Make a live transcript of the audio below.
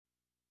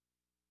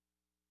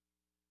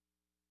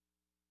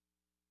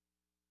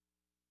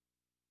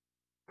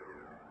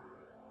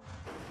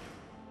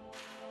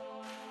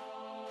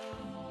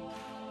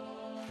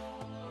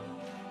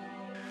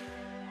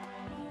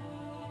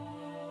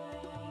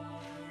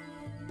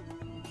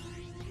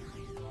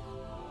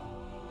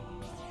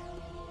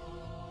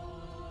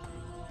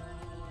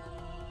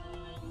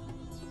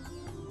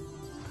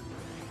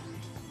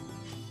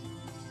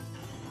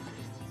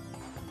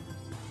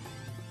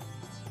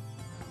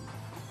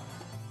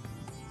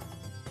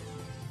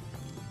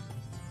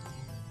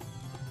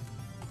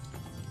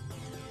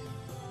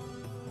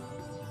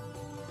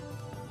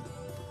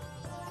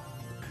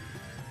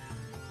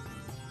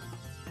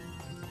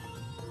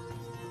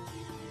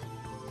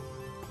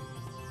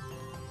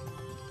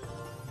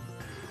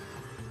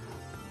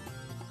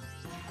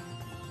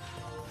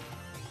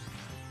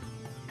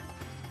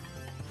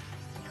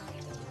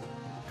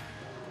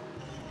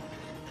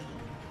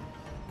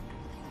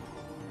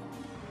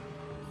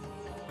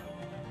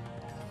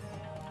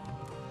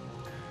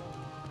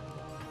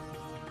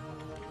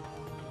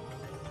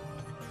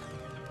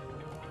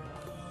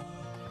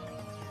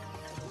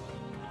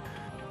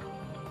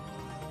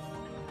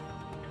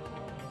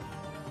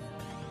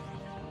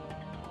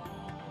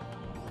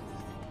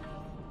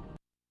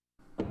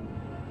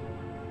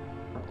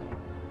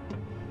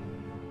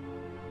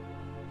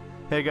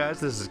Hey guys,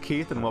 this is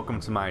Keith and welcome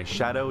to my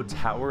Shadou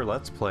Tawā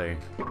Let's Play.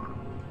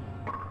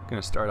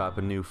 Gonna start up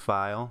a new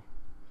file.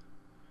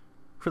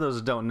 For those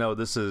who don't know,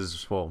 this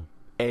is, well,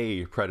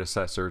 a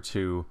predecessor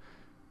to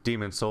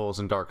Demon Souls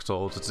and Dark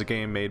Souls. It's a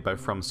game made by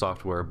From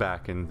Software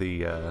back in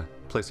the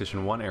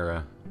PlayStation 1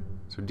 era.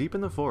 So deep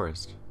in the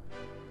forest,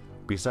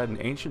 beside an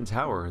ancient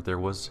tower, there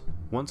was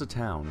once a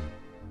town.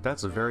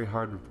 That's a very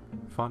hard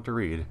font to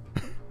read.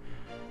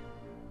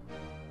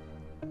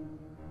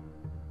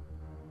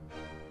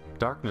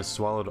 Darkness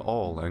swallowed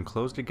all and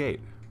closed a gate.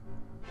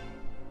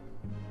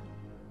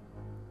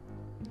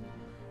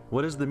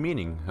 What is the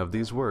meaning of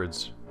these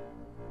words?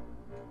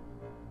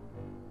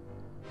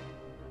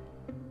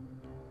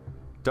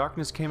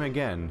 Darkness came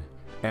again,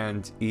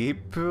 and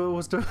Eep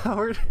was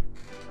devoured?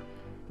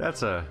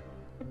 I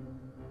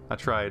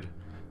tried.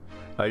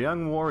 A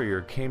young warrior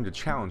came to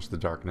challenge the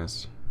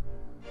darkness.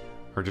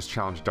 Or just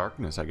challenge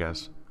darkness, I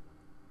guess.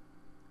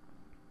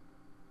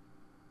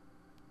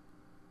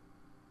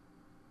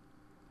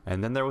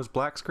 And then there was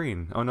black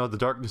screen. Oh no, the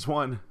darkness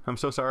won. I'm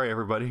so sorry,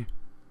 everybody.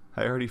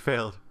 I already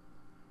failed.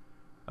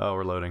 Oh,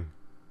 we're loading.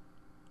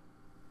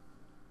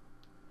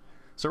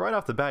 So right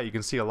off the bat, you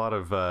can see a lot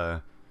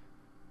of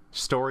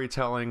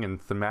storytelling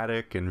and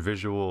thematic and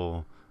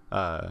visual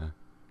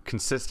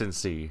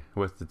consistency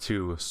with the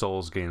two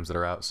Souls games that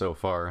are out so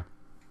far.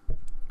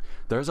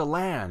 There's a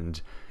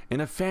land in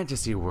a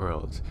fantasy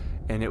world,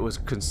 and it was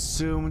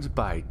consumed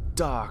by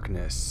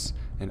darkness.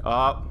 And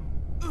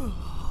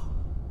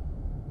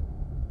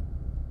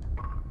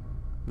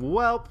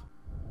Welp!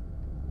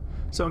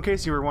 So in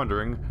case you were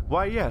wondering,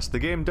 why yes, the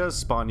game does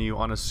spawn you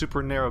on a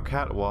super narrow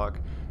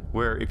catwalk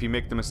where if you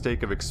make the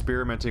mistake of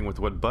experimenting with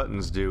what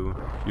buttons do,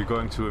 you're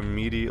going to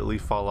immediately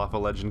fall off a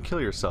ledge and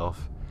kill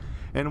yourself.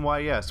 And why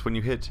yes, when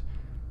you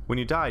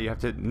die, you have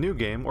to hit new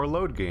game or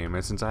load game,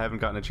 and since I haven't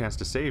gotten a chance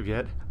to save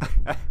yet,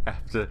 I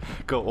have to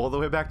go all the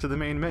way back to the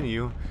main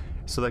menu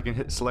so that I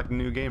can select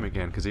new game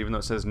again, because even though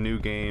it says new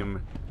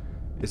game,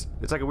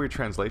 it's like a weird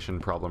translation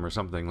problem or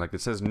something. Like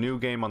it says new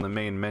game on the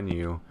main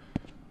menu,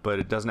 but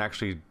it doesn't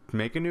actually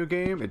make a new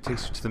game. It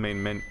takes you to the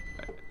main menu.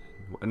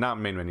 Not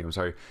main menu, I'm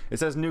sorry. It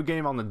says new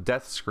game on the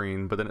death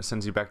screen, but then it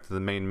sends you back to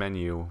the main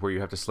menu where you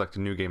have to select a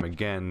new game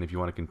again if you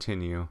want to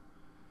continue.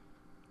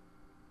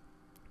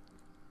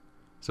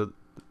 So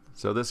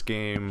this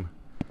game,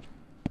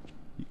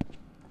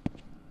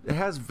 it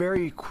has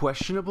very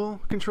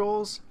questionable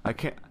controls.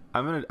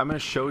 I'm gonna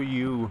show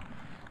you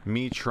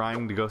me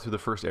trying to go through the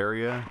first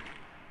area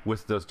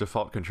with those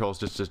default controls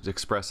just to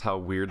express how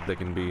weird they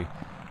can be.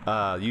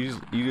 Use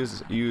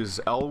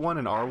L1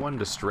 and R1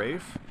 to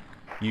strafe.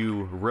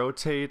 You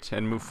rotate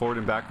and move forward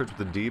and backwards with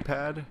the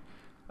D-pad.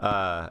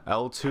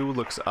 L2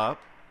 looks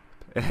up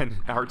and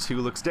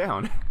R2 looks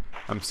down.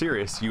 I'm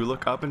serious. You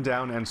look up and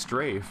down and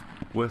strafe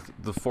with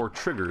the 4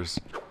 triggers.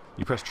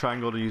 You press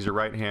triangle to use your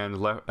right hand,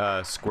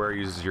 square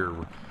uses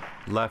your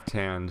left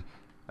hand,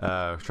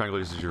 triangle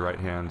uses your right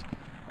hand.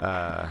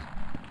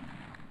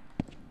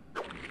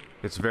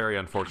 It's very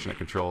unfortunate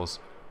controls.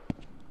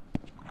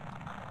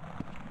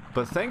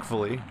 But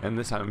thankfully, and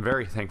I'm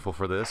very thankful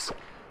for this,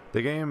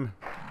 the game,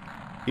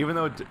 even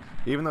though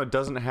it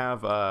doesn't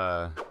have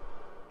how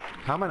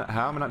am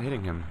I not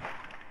hitting him?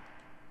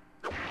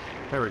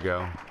 There we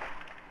go.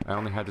 I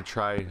only had to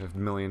try a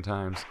million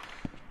times.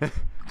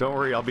 Don't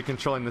worry, I'll be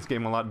controlling this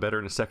game a lot better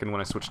in a second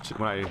when I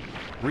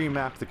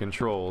remap the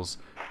controls,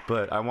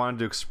 but I wanted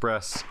to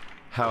express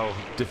how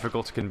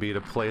difficult it can be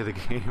to play the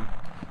game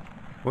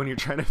when you're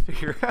trying to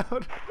figure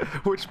out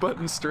which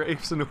button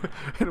strafes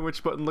and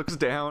which button looks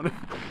down.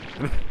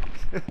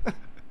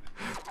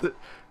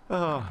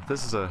 Oh,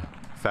 this is a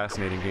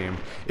fascinating game.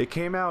 It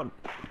came out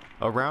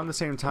around the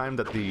same time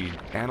that the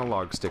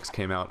analog sticks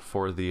came out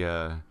for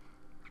the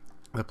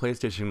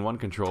PlayStation 1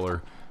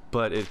 controller,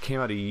 but it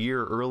came out a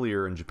year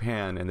earlier in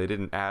Japan, and they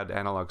didn't add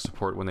analog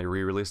support when they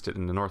re-released it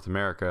into North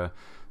America.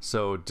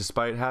 So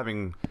despite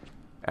having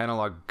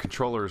analog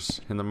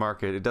controllers in the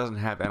market, it doesn't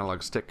have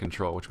analog stick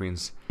control, which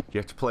means you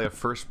have to play a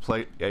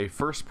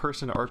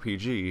first-person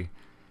RPG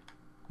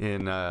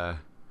in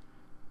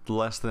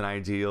less than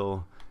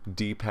ideal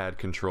D-pad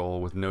control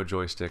with no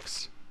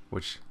joysticks,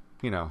 which,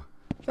 you know,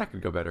 that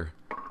could go better.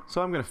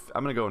 So I'm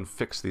gonna go and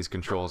fix these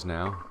controls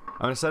now.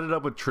 I'm gonna set it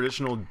up with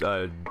traditional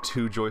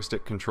 2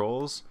 joystick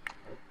controls.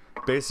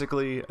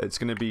 Basically, it's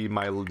gonna be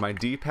my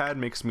D-pad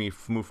makes me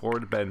move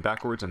forward and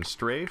backwards and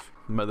strafe.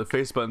 The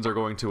face buttons are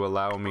going to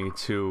allow me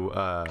to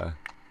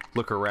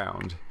look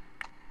around.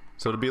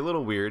 So it'll be a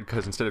little weird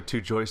because instead of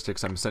 2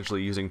 joysticks, I'm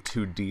essentially using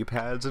 2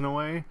 D-pads in a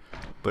way,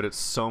 but it's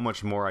so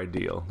much more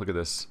ideal. Look at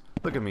this.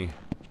 Look at me.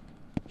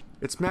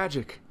 It's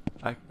magic.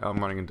 I'm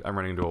running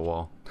into a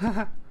wall. Look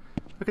at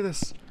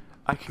this.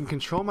 I can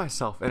control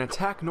myself and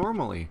attack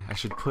normally. I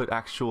should put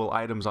actual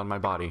items on my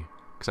body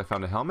because I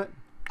found a helmet.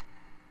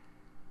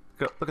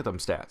 Look at them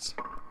stats.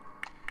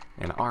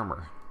 And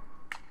armor.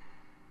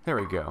 There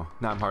we go.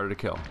 Now I'm harder to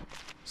kill.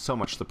 So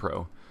much the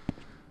pro.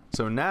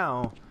 So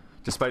now,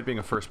 despite being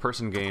a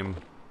first-person game,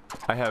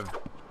 I have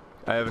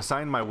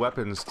assigned my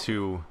weapons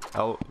to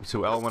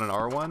L1 and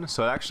R1,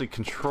 so it actually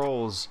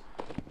controls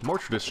more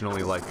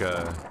traditionally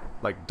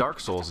like Dark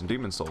Souls and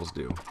Demon Souls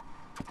do.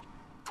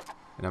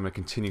 And I'm gonna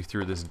continue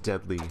through this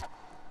deadly,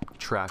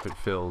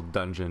 trap-it-filled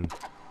dungeon.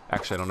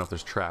 Actually, I don't know if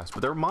there's traps,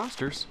 but there are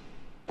monsters.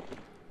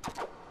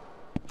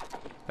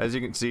 As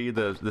you can see,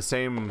 the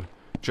same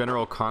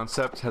general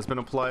concept has been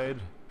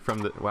applied from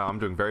the... Wow, I'm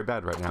doing very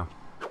bad right now.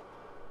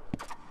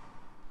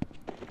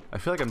 I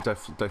feel like I'm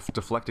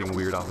deflecting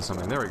weird off of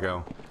something. There we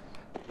go.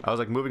 I was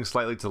like moving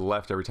slightly to the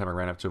left every time I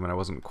ran up to him, and I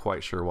wasn't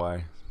quite sure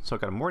why. So I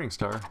got a Morning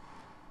Star.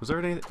 Was there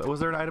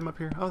an item up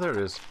here? Oh, there it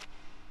is.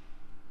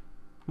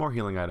 More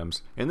healing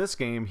items. In this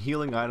game,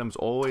 healing items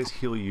always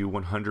heal you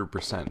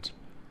 100%.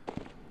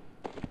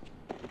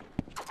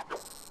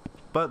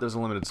 But there's a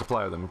limited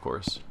supply of them, of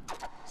course.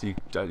 So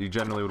you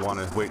generally would want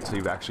to wait until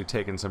you've actually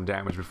taken some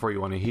damage before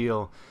you want to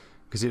heal,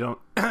 because you don't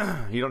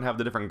you don't have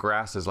the different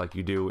grasses like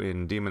you do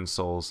in Demon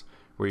Souls,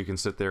 where you can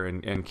sit there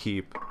and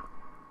keep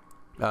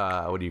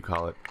what do you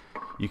call it?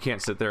 You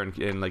can't sit there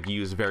and like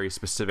use very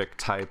specific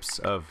types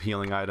of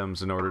healing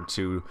items in order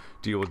to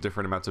deal with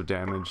different amounts of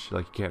damage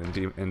like you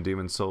can in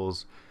Demon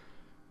Souls.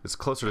 It's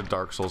closer to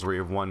Dark Souls, where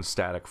you have one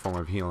static form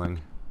of healing.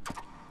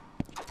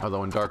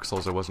 Although in Dark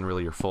Souls it wasn't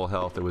really your full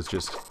health, it was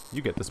just,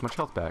 you get this much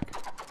health back.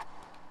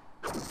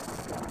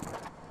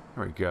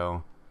 There we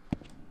go.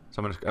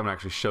 So I'm gonna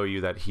actually show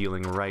you that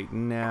healing right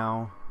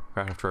now.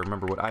 I have to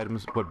remember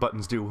what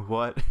buttons do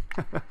what.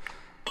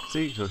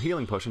 See, so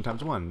healing potion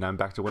times 1. Now I'm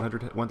back to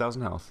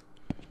 1,000 health.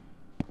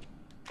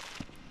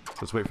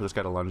 Let's wait for this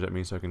guy to lunge at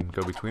me so I can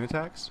go between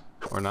attacks.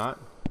 Or not.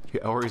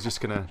 Or he's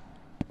just gonna...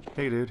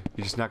 Hey dude,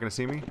 you're just not gonna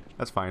see me?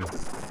 That's fine.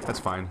 That's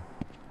fine.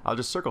 I'll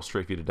just circle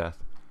strafe you to death.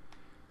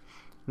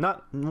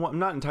 I'm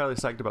not entirely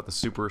psyched about the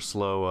super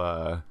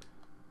slow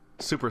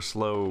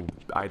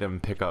item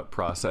pickup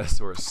process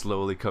where it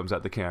slowly comes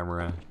at the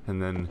camera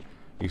and then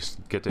you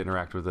get to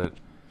interact with it.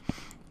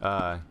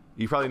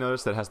 You probably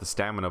noticed that it has the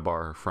stamina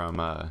bar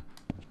from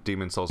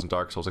Demon Souls and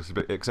Dark Souls,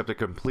 except it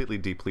completely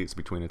depletes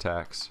between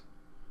attacks.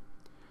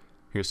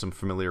 Here's some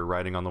familiar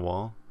writing on the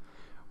wall.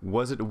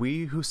 Was it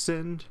we who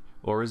sinned,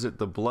 or is it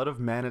the blood of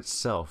man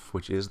itself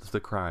which is the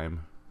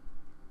crime?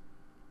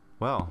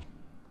 Well,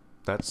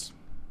 that's...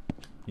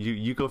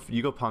 You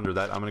go ponder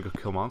that. I'm gonna go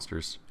kill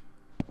monsters.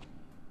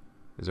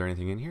 Is there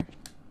anything in here?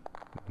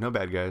 No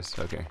bad guys.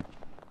 Okay.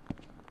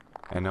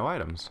 And no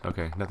items.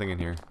 Okay, nothing in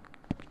here.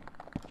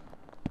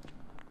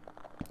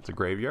 It's a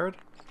graveyard?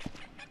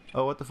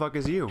 Oh, what the fuck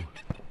is you?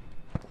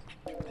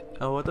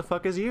 Oh, what the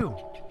fuck is you?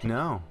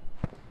 No.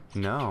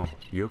 No.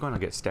 You're gonna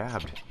get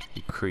stabbed,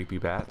 you creepy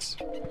bats.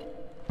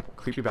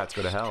 Creepy bats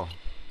go to hell.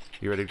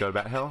 You ready to go to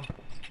bat hell?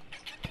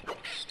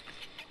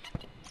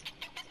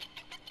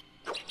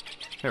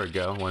 There we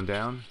go. One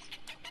down.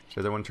 Is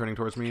the other one turning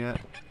towards me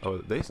yet? Oh,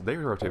 they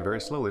rotate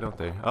very slowly, don't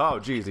they? Oh,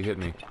 geez, he hit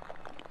me.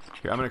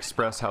 Here, I'm gonna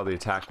express how the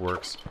attack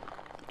works.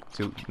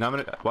 See, now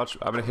I'm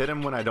gonna hit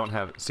him when I don't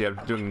have. See, I'm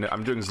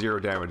doing 0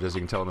 damage, as you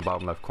can tell in the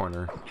bottom left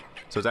corner.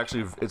 So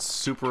it's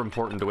super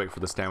important to wait for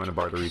the stamina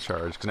bar to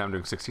recharge, because now I'm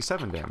doing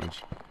 67 damage.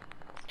 So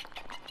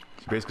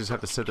you basically just have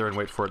to sit there and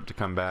wait for it to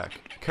come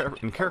back,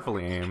 and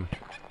carefully aim.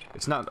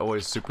 It's not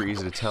always super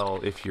easy to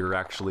tell if you're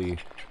actually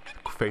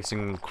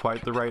facing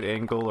quite the right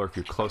angle or if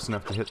you're close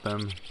enough to hit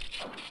them.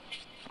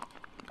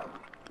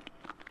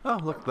 Oh,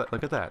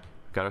 look at that!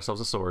 Got ourselves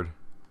a sword.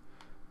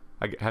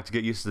 I have to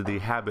get used to the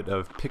habit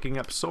of picking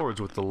up swords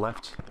with the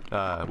left,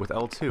 with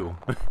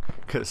L2,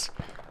 because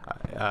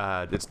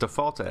it's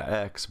default to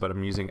X, but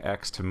I'm using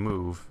X to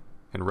move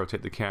and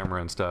rotate the camera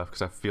and stuff,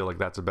 because I feel like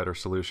that's a better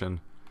solution.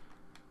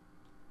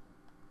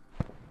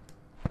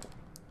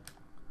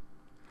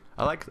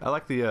 I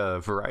like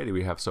the variety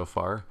we have so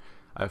far.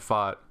 I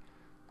fought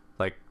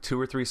like 2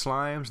 or 3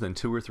 slimes, then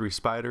 2 or 3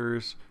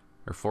 spiders,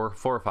 or 4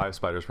 or 5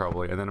 spiders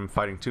probably, and then I'm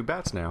fighting 2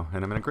 bats now,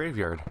 and I'm in a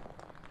graveyard.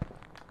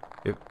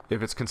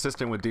 If it's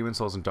consistent with Demon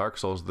Souls and Dark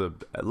Souls, the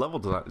level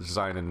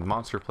design and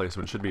monster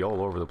placement should be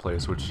all over the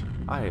place, which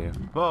I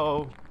am.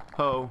 Oh,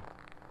 ho!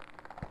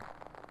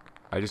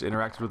 I just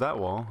interacted with that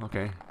wall.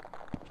 Okay.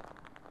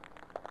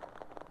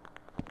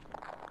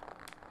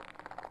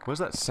 Where's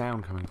that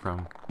sound coming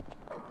from?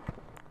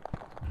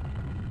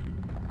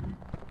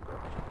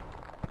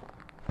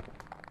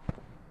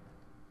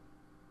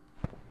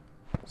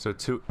 So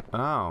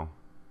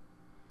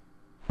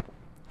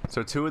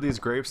So 2 of these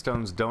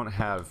gravestones don't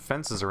have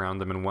fences around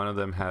them, and one of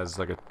them has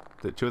like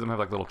 2 of them have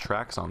like little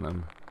tracks on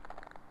them.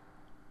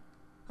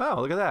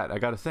 Oh, look at that! I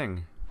got a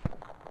thing.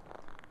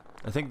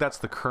 I think that's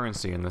the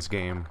currency in this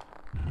game.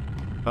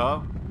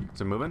 Oh,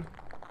 is it moving?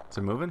 Is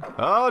it moving?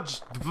 Oh,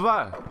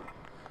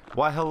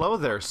 why, hello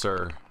there,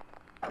 sir.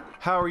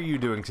 How are you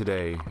doing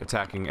today,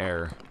 attacking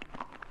air?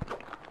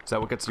 Is that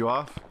what gets you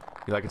off?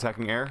 You like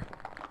attacking air?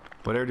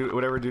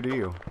 Whatever do to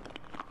you.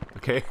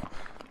 Okay,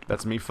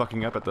 that's me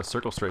fucking up at the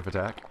circle strafe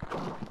attack.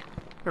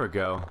 There we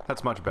go.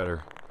 That's much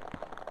better.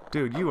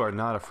 Dude, you are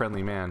not a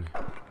friendly man.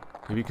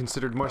 Have you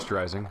considered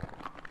moisturizing?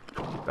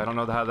 I don't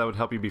know how that would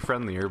help you be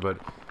friendlier, but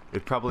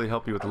it'd probably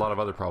help you with a lot of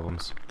other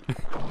problems.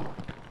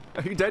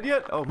 Are you dead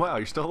yet? Oh wow,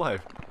 you're still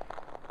alive.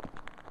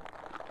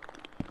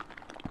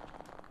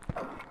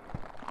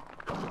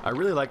 I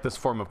really like this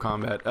form of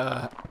combat.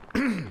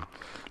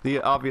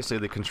 Obviously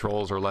the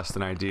controls are less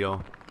than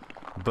ideal,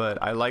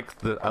 but I like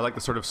the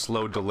sort of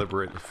slow,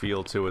 deliberate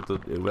feel to it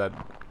that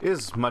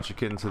is much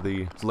akin to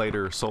the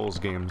later Souls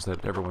games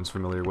that everyone's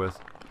familiar with.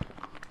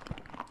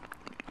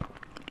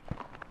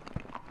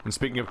 And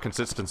speaking of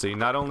consistency,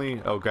 not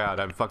only... Oh god,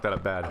 I fucked that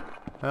up bad.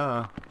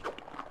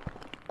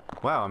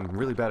 Wow, I'm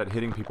really bad at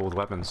hitting people with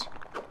weapons.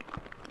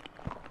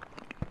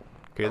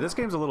 Okay, this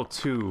game's a little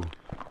too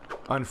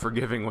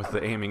unforgiving with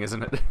the aiming,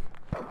 isn't it?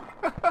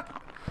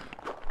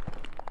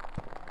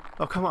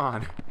 Oh, come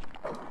on.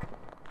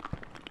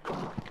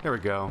 There we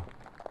go.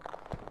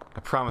 I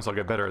promise I'll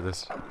get better at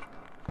this.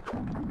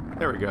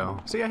 There we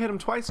go. See, I hit him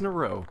twice in a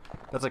row.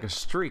 That's like a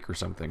streak or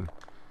something.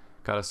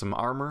 Got us some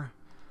armor.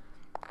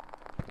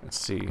 Let's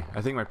see.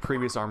 I think my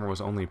previous armor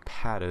was only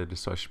padded,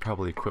 so I should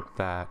probably equip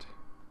that.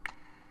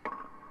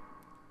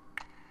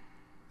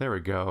 There we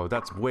go.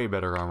 That's way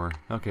better armor.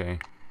 Okay.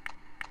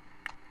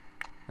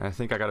 And I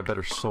think I got a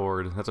better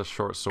sword. That's a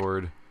short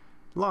sword.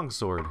 Long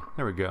sword.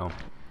 There we go.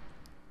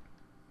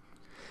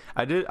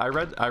 I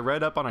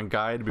read up on a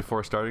guide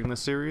before starting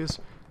this series.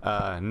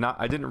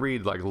 I didn't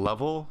read like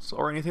levels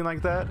or anything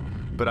like that,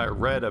 but I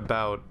read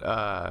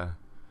about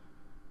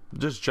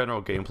just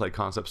general gameplay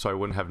concepts, so I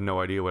wouldn't have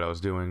no idea what I was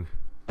doing.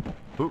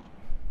 Oop.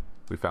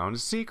 We found a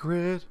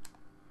secret.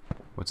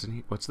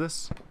 What's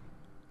this?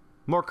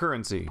 More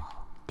currency.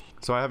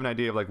 So I have an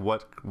idea of like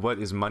what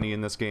is money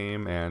in this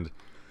game and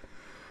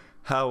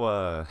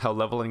how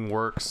leveling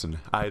works and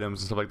items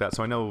and stuff like that.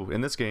 So I know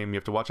in this game you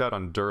have to watch out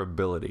on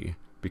durability,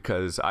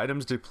 because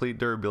items deplete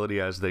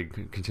durability as they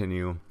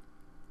continue,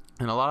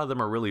 and a lot of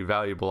them are really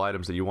valuable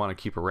items that you want to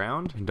keep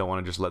around and don't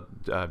want to just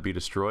let be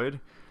destroyed.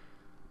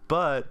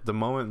 But the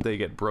moment they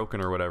get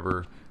broken or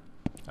whatever,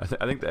 I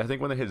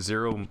think when they hit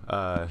 0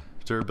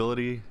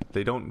 durability,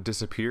 they don't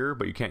disappear,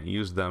 but you can't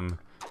use them.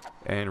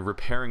 And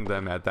repairing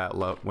them at that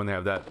when they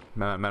have that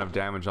amount of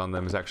damage on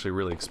them is actually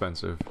really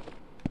expensive.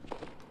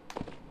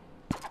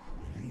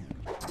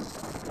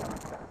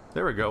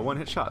 There we go,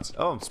 one-hit shots.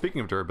 Oh, speaking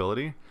of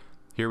durability,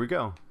 here we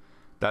go.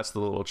 That's the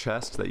little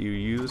chest that you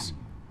use.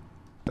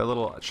 That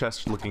little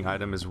chest-looking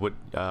item is what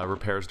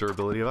repairs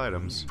durability of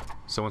items.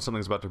 So when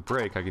something's about to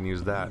break, I can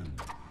use that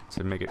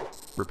to make it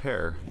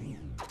repair.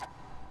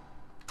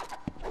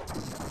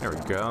 There we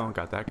go,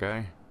 got that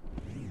guy.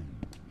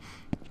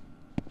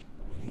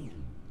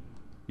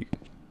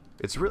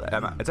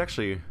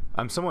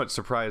 I'm somewhat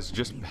surprised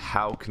just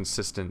how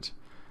consistent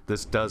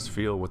this does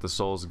feel with the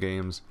Souls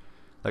games.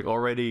 Like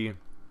already,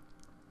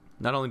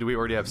 not only do we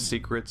already have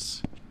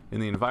secrets in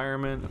the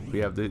environment,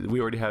 we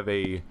already have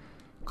a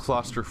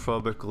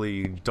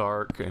claustrophobically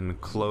dark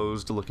and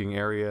closed looking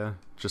area,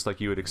 just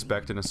like you would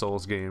expect in a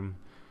Souls game.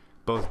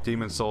 Both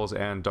Demon Souls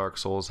and Dark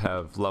Souls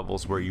have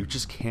levels where you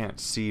just can't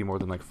see more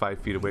than like 5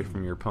 feet away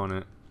from your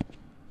opponent.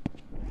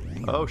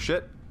 Oh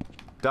shit!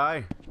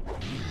 Die!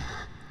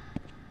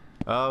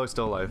 Oh, it's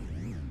still alive.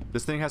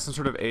 This thing has some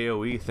sort of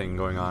AoE thing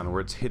going on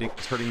where it's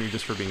hurting me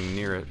just for being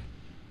near it.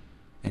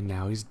 And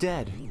now he's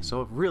dead.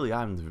 So really,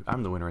 I'm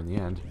the winner in the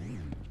end.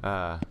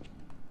 Where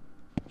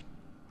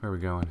are we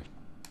going?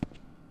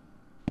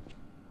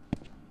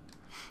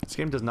 This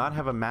game does not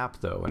have a map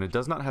though, and it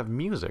does not have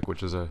music,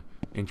 which is a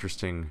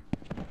interesting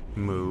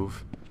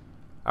move.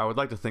 I would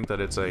like to think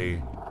that it's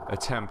a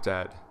attempt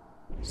at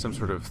some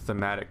sort of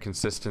thematic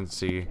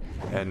consistency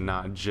and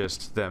not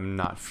just them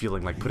not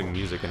feeling like putting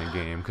music in a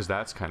game, because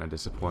that's kind of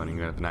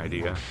disappointing of an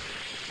idea.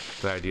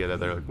 The idea that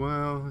they're like,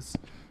 well,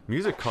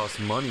 music costs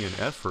money and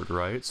effort,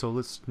 right? So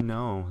let's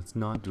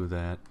not do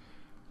that.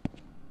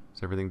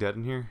 Is everything dead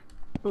in here?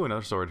 Ooh,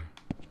 another sword.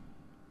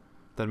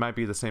 That might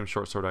be the same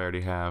short sword I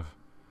already have.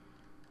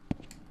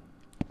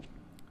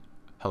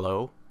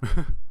 Hello?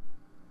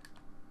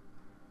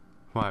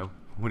 Why?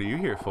 What are you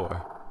here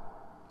for?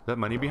 Is that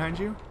money behind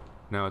you?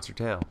 No, it's your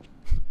tail.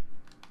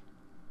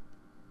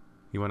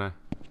 You wanna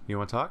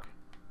talk?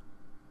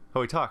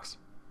 Oh, he talks.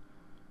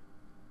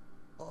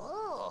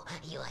 Oh,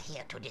 you are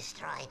here to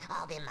destroy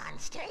all the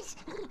monsters?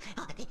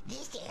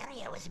 This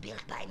area was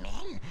built by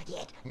men,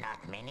 yet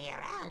not many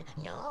around.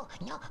 No,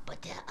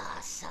 but there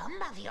are some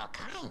of your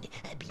kind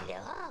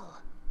below.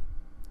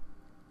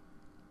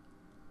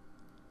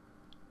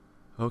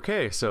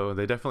 Okay, so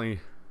they definitely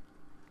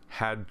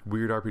had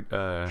weird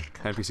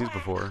NPCs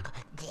before.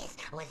 This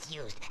was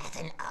used as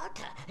an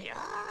altar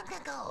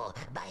long ago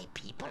by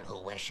people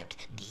who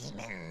worshipped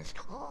demons.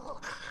 Oh,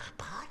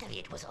 part of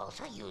it was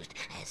also used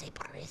as a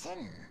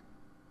prison.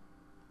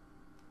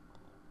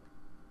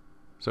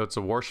 So it's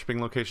a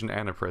worshipping location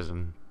and a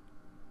prison.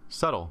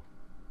 Subtle.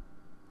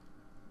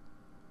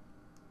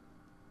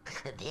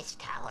 This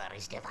tower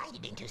is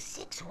divided into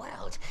 6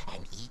 worlds,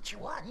 and each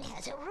one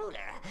has a ruler.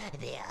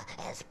 They're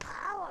as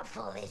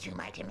powerful as you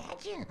might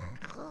imagine.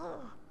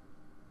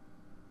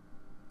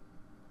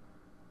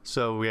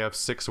 So we have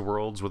 6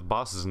 worlds with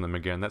bosses in them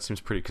again. That seems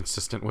pretty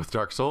consistent with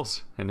Dark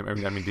Souls, and I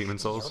mean Demon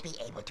Souls. You'll be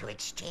able to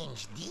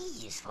exchange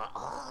these for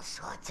all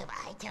sorts of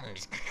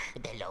items.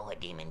 The lower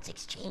demons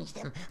exchange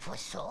them for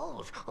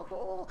souls.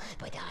 Oh,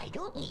 but I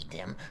don't need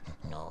them.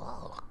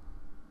 No.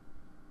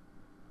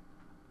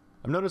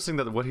 I'm noticing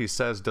that what he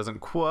says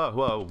doesn't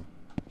whoa.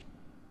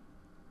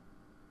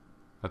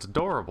 That's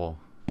adorable.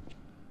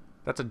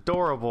 That's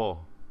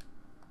adorable.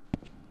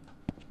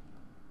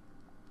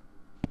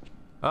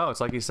 Oh,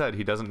 it's like he said,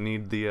 he doesn't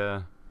need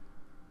the,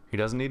 he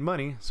doesn't need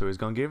money, so he's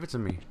gonna give it to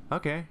me.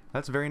 Okay,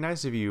 that's very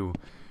nice of you,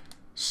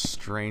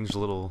 strange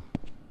little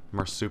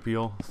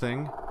marsupial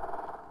thing.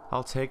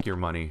 I'll take your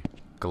money,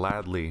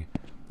 gladly,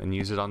 and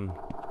use it on,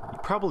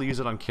 probably use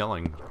it on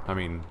killing. I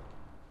mean,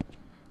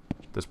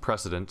 there's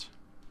precedent.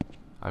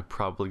 I'm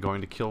probably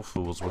going to kill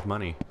fools with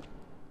money.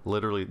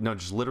 Literally, no,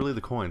 just literally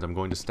the coins. I'm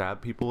going to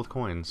stab people with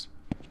coins.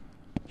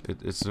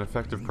 It's an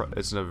effective,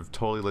 it's a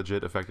totally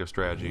legit effective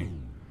strategy.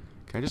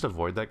 Can I just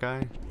avoid that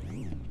guy?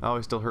 Oh,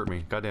 he still hurt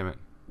me. God damn it.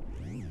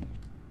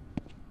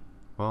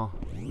 Well,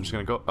 I'm just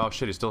gonna go. Oh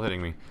shit, he's still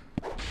hitting me.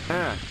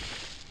 Ah.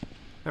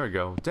 There we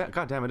go.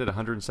 God damn, I did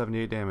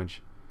 178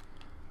 damage.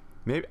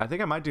 Maybe I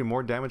think I might do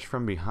more damage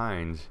from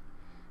behind,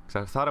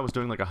 because I thought I was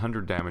doing like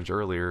 100 damage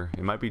earlier.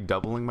 It might be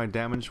doubling my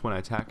damage when I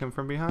attack him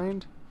from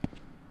behind.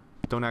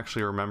 Don't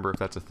actually remember if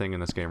that's a thing in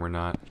this game or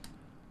not.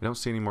 I don't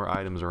see any more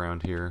items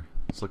around here.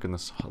 Let's look in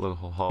this little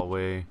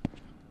hallway.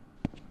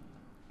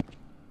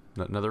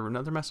 Another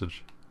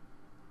message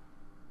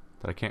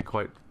that I can't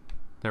quite.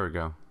 There we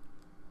go.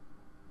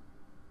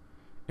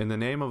 In the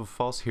name of a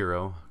false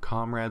hero,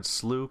 comrade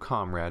slew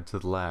comrade to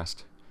the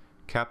last.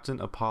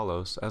 Captain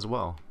Apollos as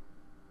well.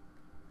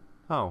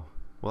 Oh,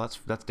 well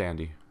that's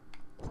dandy.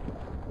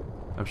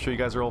 I'm sure you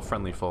guys are all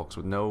friendly folks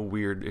with no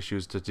weird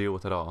issues to deal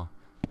with at all.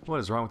 What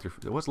is wrong with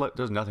your?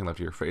 There's nothing left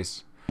of your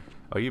face.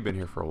 Oh, you've been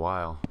here for a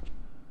while.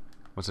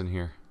 What's in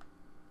here?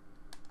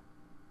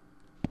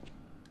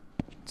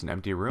 It's an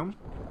empty room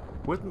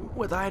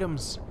with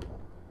items.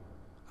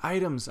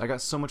 Items. I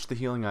got so much of the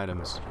healing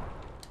items.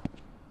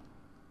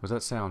 What's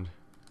that sound?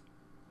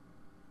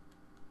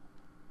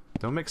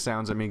 Don't make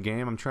sounds at me,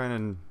 game. I'm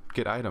trying to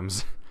get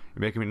items.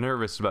 You're making me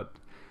nervous about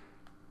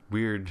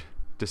weird,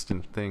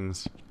 distant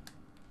things.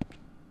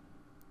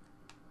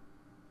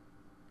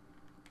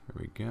 There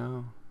we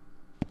go.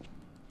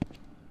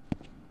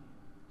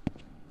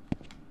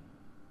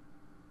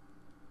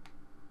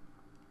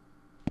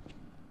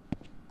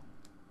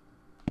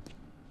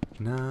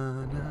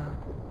 No.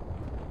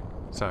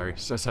 Sorry,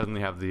 so I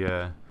suddenly have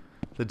the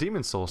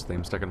Demon Souls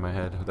theme stuck in my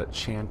head. That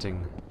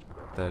chanting,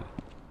 that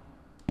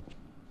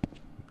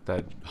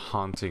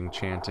haunting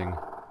chanting.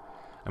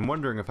 I'm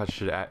wondering if I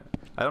should add.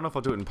 I don't know if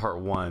I'll do it in part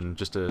 1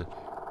 just to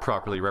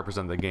properly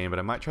represent the game, but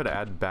I might try to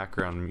add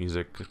background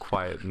music,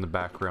 quiet in the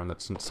background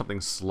that's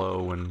something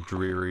slow and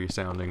dreary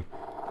sounding,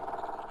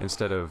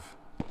 instead of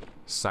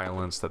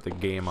silence that the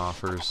game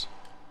offers.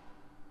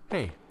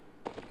 Hey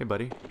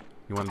buddy,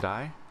 you wanna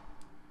die?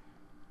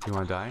 You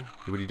wanna die?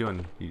 What are you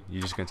doing?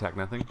 You just gonna attack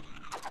nothing?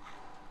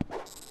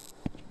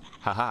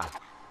 Haha.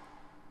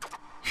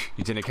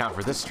 You didn't account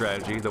for this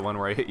strategy, the one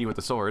where I hit you with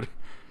the sword.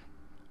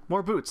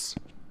 More boots.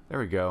 There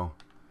we go.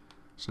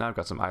 So now I've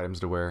got some items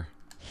to wear.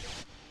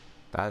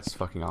 That's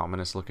fucking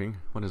ominous looking.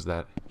 What is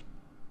that?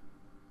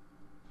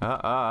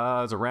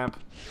 There's a ramp.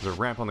 There's a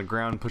ramp on the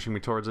ground pushing me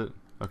towards it.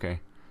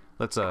 Okay.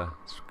 Let's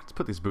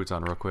put these boots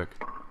on real quick.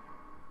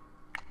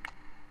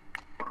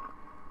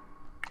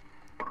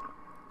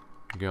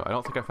 Go. I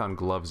don't think I found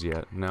gloves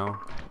yet. No.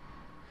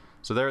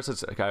 So there it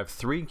says I have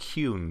 3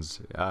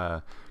 cunes.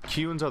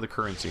 Cunes are the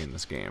currency in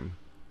this game,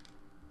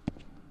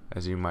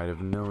 as you might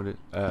have noted.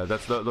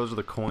 Those are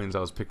the coins I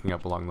was picking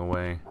up along the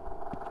way.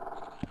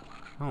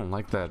 I don't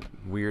like that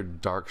weird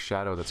dark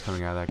shadow that's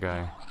coming out of that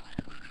guy.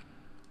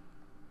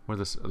 Are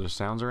there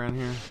sounds around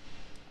here?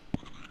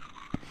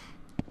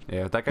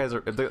 Yeah, if that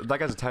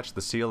guy's attached to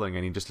the ceiling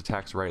and he just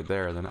attacks right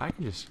there, then I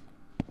can just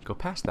go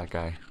past that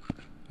guy,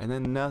 and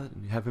then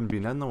have him be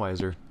none the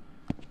wiser.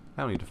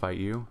 I don't need to fight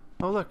you.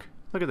 Oh look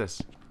at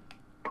this.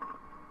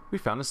 We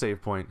found a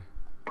save point.